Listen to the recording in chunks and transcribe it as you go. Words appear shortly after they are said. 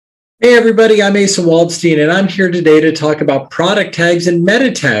Hey everybody, I'm Asa Waldstein, and I'm here today to talk about product tags and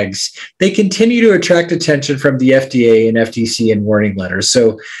meta tags. They continue to attract attention from the FDA and FTC in warning letters.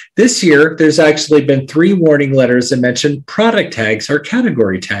 So this year, there's actually been 3 warning letters that mention product tags or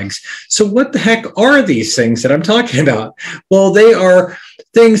category tags. So what the heck are these things that I'm talking about? Well, they are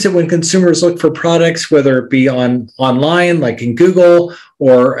things that when consumers look for products, whether it be online, like in Google,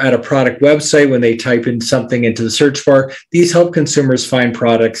 or at a product website, when they type in something into the search bar, these help consumers find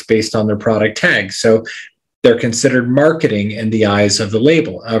products based on their product tags. So they're considered marketing in the eyes of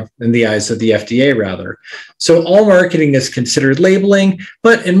the in the eyes of the FDA, rather. So all marketing is considered labeling,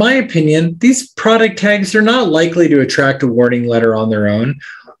 but in my opinion, these product tags are not likely to attract a warning letter on their own,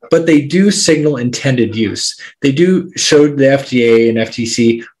 but they do signal intended use. They do show the FDA and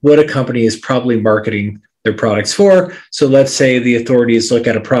FTC what a company is probably marketing their products for. So let's say the authorities look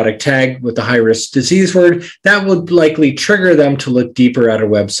at a product tag with a high-risk disease word, that would likely trigger them to look deeper at a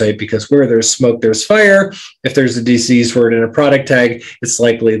website, because where there's smoke, there's fire. If there's a disease word in a product tag, it's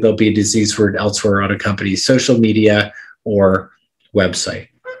likely there'll be a disease word elsewhere on a company's social media or website.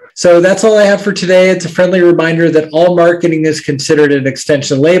 So that's all I have for today. It's a friendly reminder that all marketing is considered an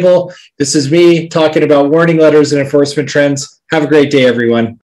extension label. This is me talking about warning letters and enforcement trends. Have a great day, everyone.